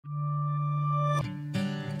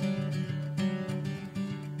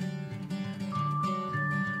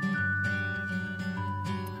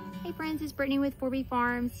Brittany with 4B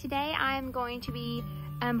Farms. Today I'm going to be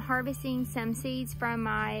harvesting some seeds from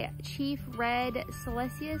my Chief Red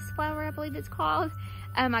celosia flower, I believe it's called.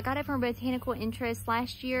 I got it from Botanical Interest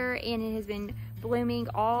last year and it has been blooming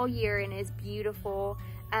all year and is beautiful.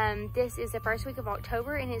 This is the first week of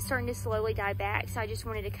October and it's starting to slowly die back, so I just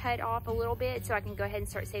wanted to cut off a little bit so I can go ahead and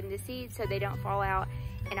start saving the seeds so they don't fall out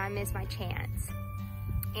and I miss my chance.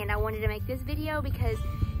 And I wanted to make this video because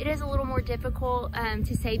it is a little more difficult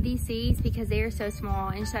to save these seeds because they are so small,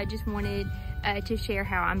 and so I just wanted to share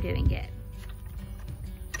how I'm doing it.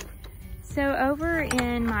 So over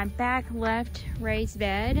in my back left raised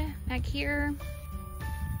bed back here,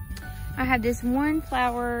 I have this one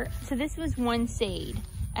flower. So this was one seed.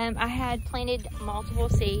 I had planted multiple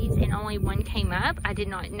seeds and only one came up. I did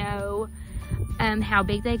not know how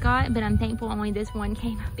big they got, but I'm thankful only this one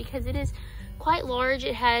came up because it is quite large.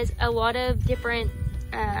 It has a lot of different,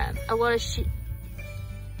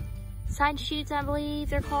 side shoots, I believe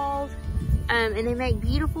they're called, and they make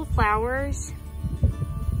beautiful flowers.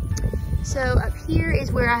 So up here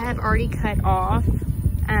is where I have already cut off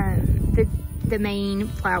the main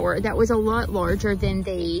flower. That was a lot larger than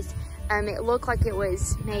these. It looked like it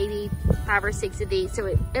was maybe 5 or 6 of these, so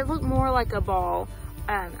it looked more like a ball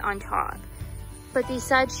on top. But these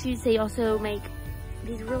side shoots, they also make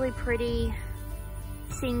these really pretty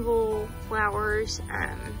single flowers.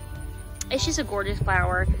 It's just a gorgeous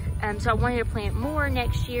flower. So I wanted to plant more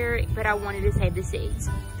next year, but I wanted to save the seeds.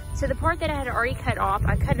 So the part that I had already cut off,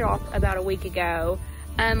 I cut it off about a week ago,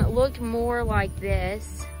 looked more like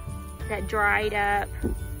this, that dried up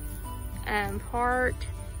part.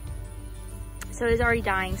 So it's already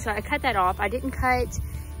dying, so I cut that off. I didn't cut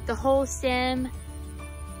the whole stem.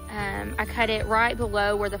 I cut it right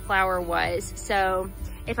below where the flower was. So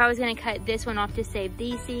if I was gonna cut this one off to save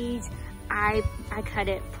these seeds, I cut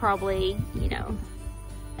it probably, you know,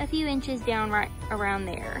 a few inches down right around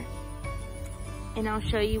there. And I'll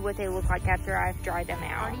show you what they look like after I've dried them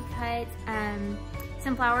out. I already cut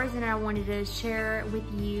some flowers and I wanted to share with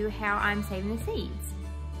you how I'm saving the seeds.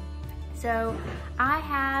 So I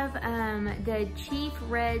have the Chief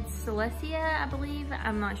Red celosia, I believe.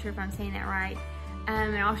 I'm not sure if I'm saying that right.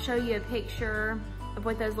 And I'll show you a picture of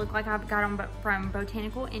what those look like. I've got them from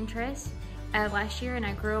Botanical Interest last year and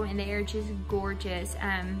I grew them and they are just gorgeous.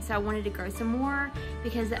 So I wanted to grow some more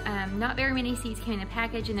because not very many seeds came in the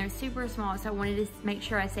package and they're super small, so I wanted to make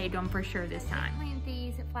sure I saved them for sure this time. I plant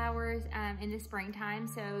these flowers in the springtime,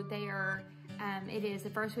 so they are, it is the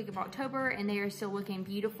first week of October and they are still looking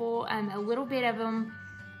beautiful. A little bit of them,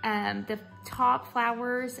 the top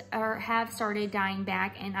flowers have started dying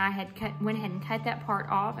back, and I had went ahead and cut that part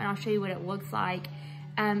off, and I'll show you what it looks like.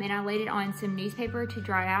 And I laid it on some newspaper to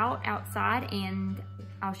dry out outside, and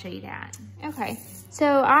I'll show you that. Okay,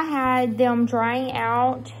 so I had them drying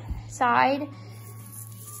outside,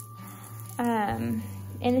 and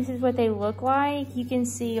this is what they look like. You can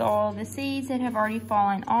see all the seeds that have already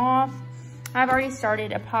fallen off. I've already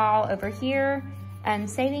started a pile over here and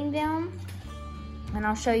saving them, and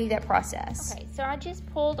I'll show you that process. Okay, so I just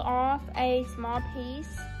pulled off a small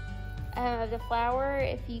piece of the flower.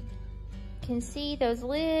 If you can see those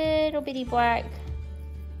little bitty black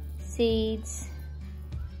seeds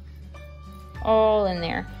all in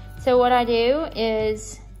there. So what I do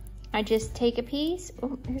is I just take a piece.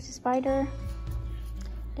 Oh, there's a spider.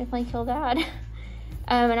 Definitely killed that.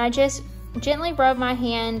 And I just gently rub my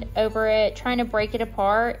hand over it, trying to break it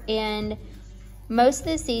apart, and most of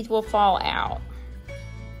the seeds will fall out.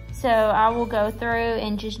 So I will go through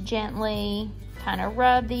and just gently kind of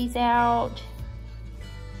rub these out,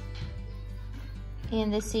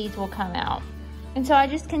 and the seeds will come out. And so I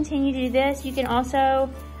just continue to do this. You can also,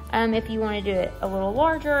 if you want to do it a little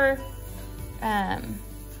larger, a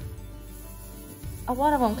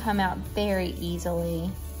lot of them come out very easily.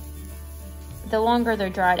 The longer they're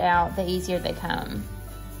dried out, the easier they come.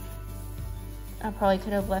 I probably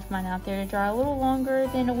could have left mine out there to dry a little longer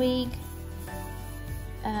than a week.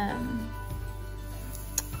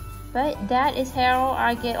 But that is how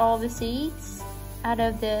I get all the seeds out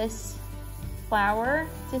of this flower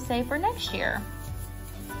to save for next year.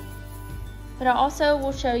 But I also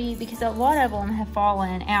will show you, because a lot of them have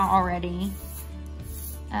fallen out already,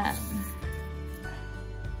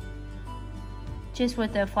 just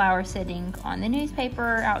with the flower sitting on the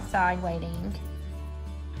newspaper outside waiting.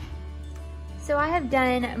 So I have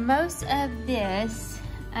done most of this,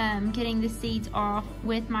 getting the seeds off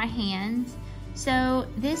with my hands. So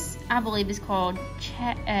this, I believe, is called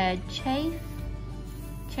chaff.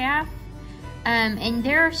 And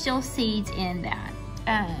there are still seeds in that.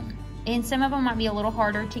 And some of them might be a little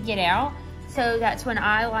harder to get out. So that's when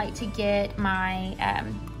I like to get my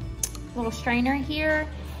little strainer here,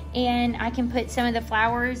 and I can put some of the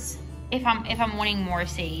flowers if I'm wanting more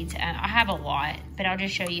seeds. I have a lot, but I'll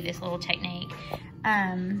just show you this little technique.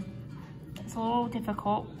 It's a little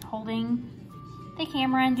difficult holding the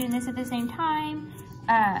camera and doing this at the same time,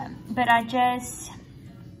 but I just,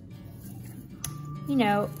 you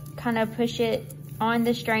know, kind of push it on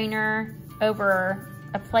the strainer over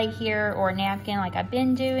a plate here or a napkin like I've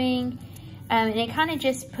been doing, and it kind of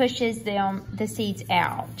just pushes the seeds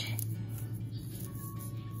out.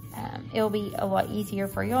 It'll be a lot easier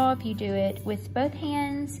for y'all if you do it with both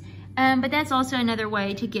hands, but that's also another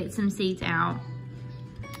way to get some seeds out.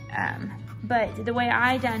 But the way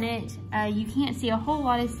I done it, you can't see a whole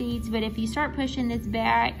lot of seeds, but if you start pushing this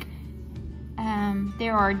back,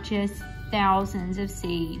 there are just thousands of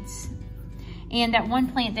seeds. And that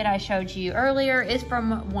one plant that I showed you earlier is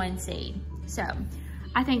from one seed. So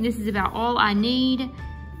I think this is about all I need.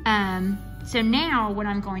 So now what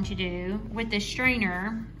I'm going to do with the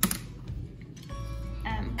strainer,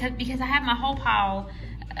 because I have my whole pile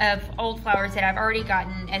of old flowers that I've already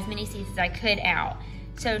gotten as many seeds as I could out.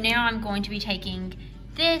 So now I'm going to be taking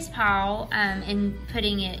this pile and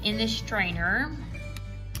putting it in the strainer.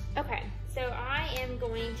 Okay, so I am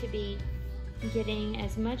going to be getting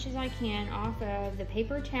as much as I can off of the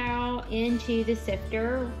paper towel into the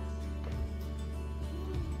sifter.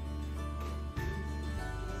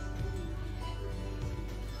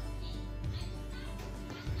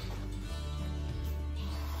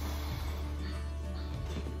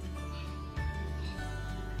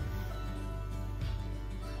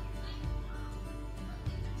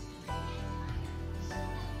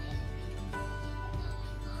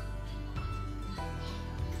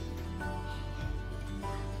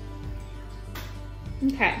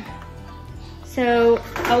 Okay, so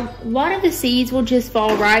a lot of the seeds will just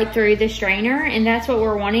fall right through the strainer, and that's what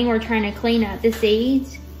we're wanting. We're trying to clean up the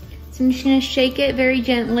seeds. So I'm just gonna shake it very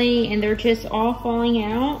gently, and they're just all falling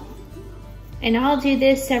out. And I'll do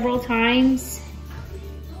this several times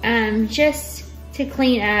just to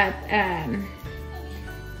clean up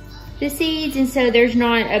the seeds, and so there's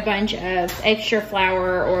not a bunch of extra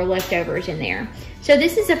flour or leftovers in there. So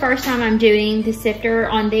this is the first time I'm doing the sifter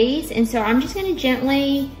on these, and so I'm just gonna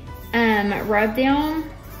gently rub them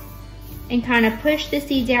and kind of push the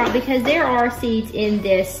seeds out, because there are seeds in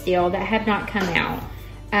this still that have not come out.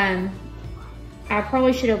 I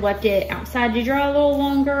probably should have left it outside to dry a little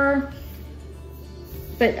longer,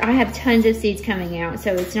 but I have tons of seeds coming out,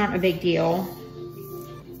 so it's not a big deal.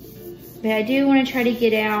 But I do want to try to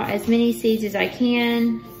get out as many seeds as I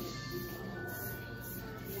can.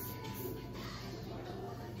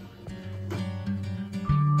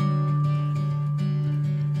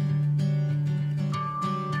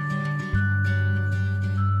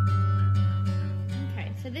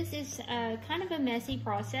 This is kind of a messy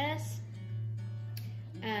process.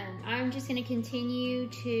 I'm just going to continue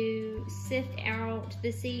to sift out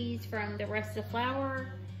the seeds from the rest of the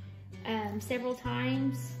flour several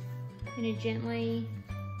times. I'm going to gently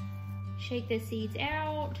shake the seeds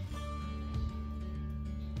out.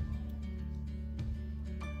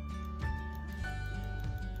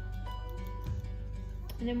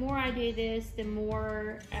 And the more I do this, the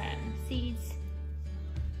more seeds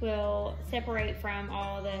will separate from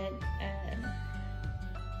all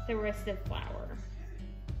the rest of the flour.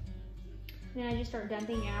 Then I just start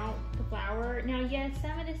dumping out the flour. Now, yes,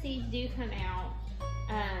 some of the seeds do come out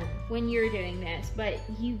when you're doing this, but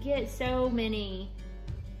you get so many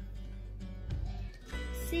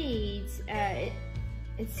seeds,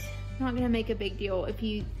 it's not gonna make a big deal if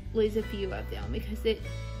you lose a few of them, because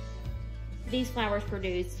these flowers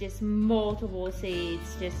produce just multiple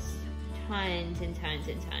seeds, just tons and tons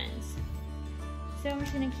and tons. So I'm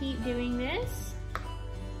just gonna keep doing this.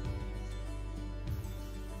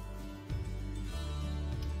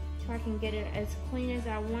 So I can get it as clean as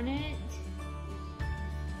I want it.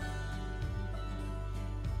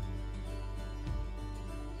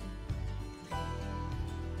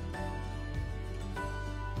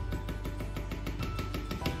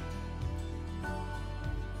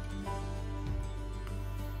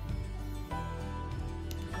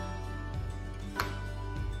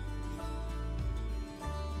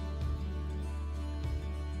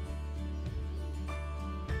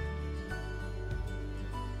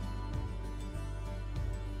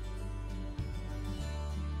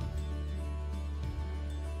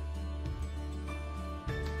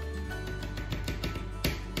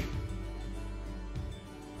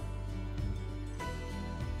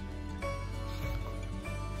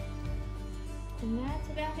 And that's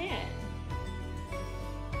about it.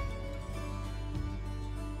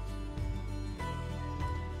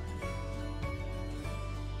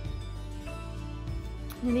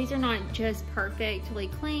 And these are not just perfectly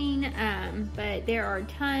clean, but there are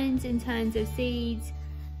tons and tons of seeds.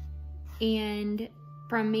 And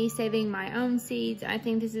from me saving my own seeds, I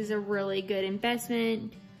think this is a really good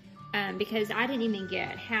investment because I didn't even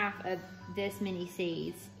get half of this many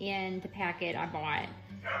seeds in the packet I bought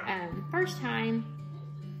first time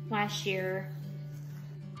last year.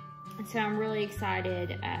 So I'm really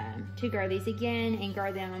excited to grow these again and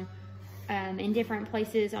grow them in different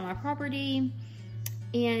places on my property.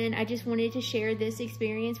 And I just wanted to share this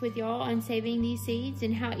experience with y'all on saving these seeds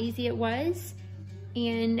and how easy it was,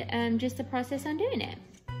 and just the process on doing it.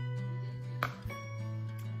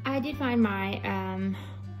 I did find my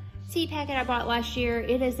seed packet I bought last year.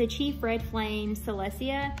 It is the Chief Red Flame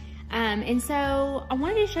celosia. And so I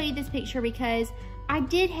wanted to show you this picture because I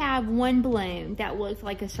did have one bloom that looked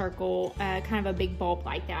like a circle, kind of a big bulb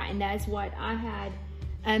like that. And that's what I had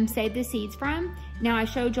saved the seeds from. Now I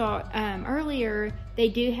showed y'all earlier, they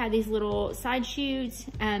do have these little side shoots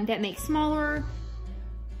that make smaller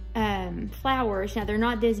flowers. Now they're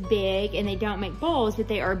not this big and they don't make bulbs, but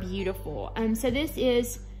they are beautiful. So this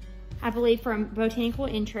is, I believe, from Botanical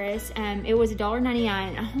Interest. It was $1.99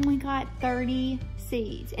 and I only got 30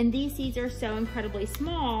 seeds. And these seeds are so incredibly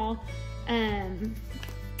small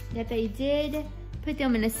that they did put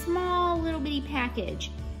them in a small little bitty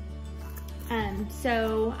package.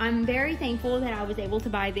 So I'm very thankful that I was able to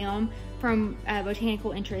buy them from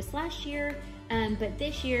Botanical Interest last year. But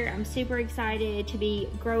this year I'm super excited to be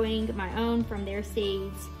growing my own from their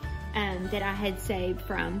seeds that I had saved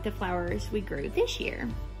from the flowers we grew this year.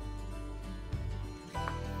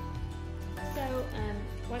 So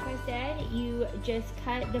like I said, you just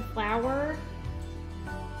cut the flower.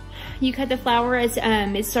 You cut the flower as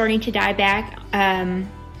it's starting to die back.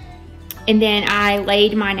 And then I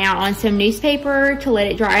laid mine out on some newspaper to let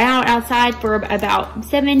it dry out outside for about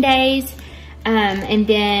 7 days. And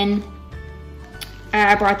then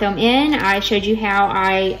I brought them in. I showed you how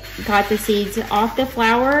I got the seeds off the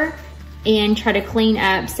flower and try to clean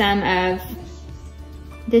up some of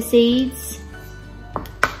the seeds,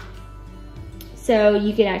 so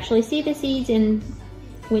you could actually see the seeds in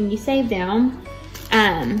when you save them.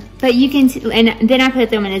 But you can, and then I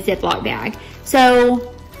put them in a Ziploc bag.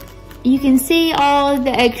 So you can see all of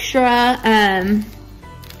the extra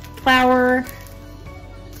flower,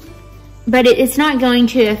 but it's not going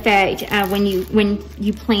to affect when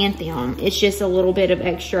you plant them. It's just a little bit of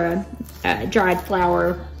extra dried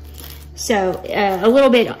flower. So a little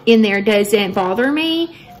bit in there doesn't bother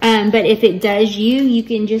me, but if it does you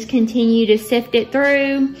can just continue to sift it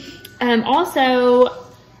through. Also,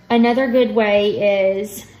 another good way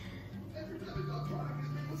is,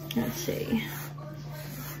 let's see,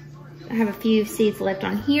 I have a few seeds left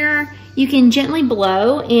on here. You can gently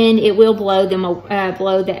blow and it will blow them,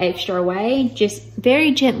 blow the extra away. Just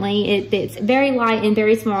very gently. It's very light and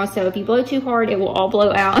very small, so if you blow too hard, it will all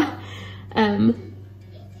blow out.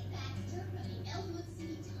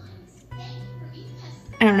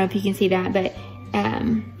 I don't know if you can see that, but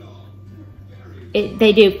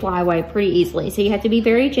they do fly away pretty easily. So you have to be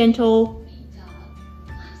very gentle.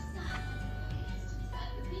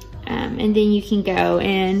 And then you can go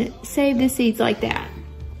and save the seeds like that.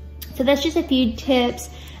 So that's just a few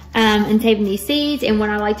tips in saving these seeds. And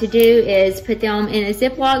what I like to do is put them in a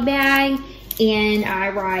Ziploc bag, and I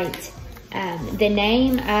write the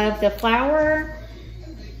name of the flower,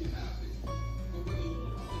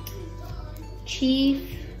 Chief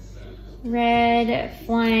Red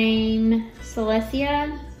Flame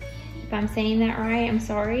celosia. If I'm saying that right, I'm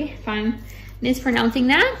sorry if I'm mispronouncing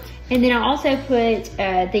that. And then I also put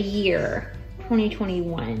the year,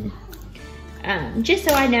 2021. Just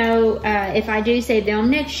so I know if I do save them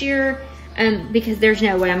next year, because there's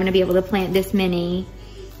no way I'm gonna be able to plant this many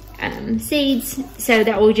seeds. So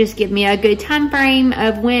that will just give me a good time frame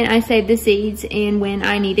of when I save the seeds and when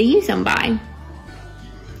I need to use them by.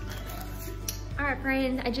 All right,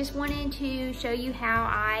 friends, I just wanted to show you how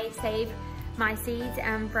I save my seeds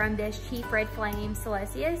from this Chief Red Flame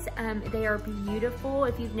celosias. They are beautiful.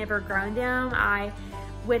 If you've never grown them, I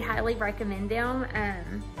would highly recommend them.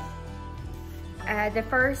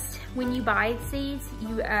 When you buy seeds,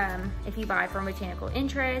 if you buy from Botanical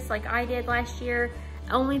Interest, like I did last year,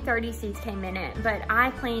 only 30 seeds came in it, but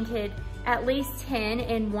I planted at least 10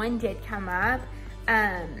 and one did come up.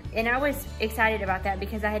 And I was excited about that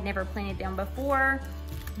because I had never planted them before,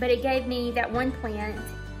 but it gave me, that one plant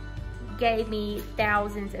gave me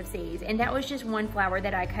thousands of seeds, and that was just one flower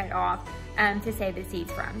that I cut off to save the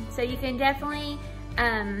seeds from. So you can definitely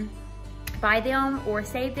buy them or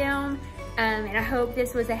save them And I hope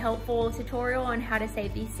this was a helpful tutorial on how to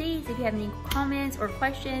save these seeds. If you have any comments or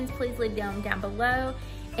questions, please leave them down below.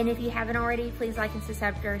 And if you haven't already, please like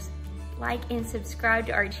and subscribe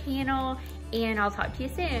to our channel, and I'll talk to you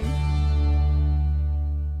soon.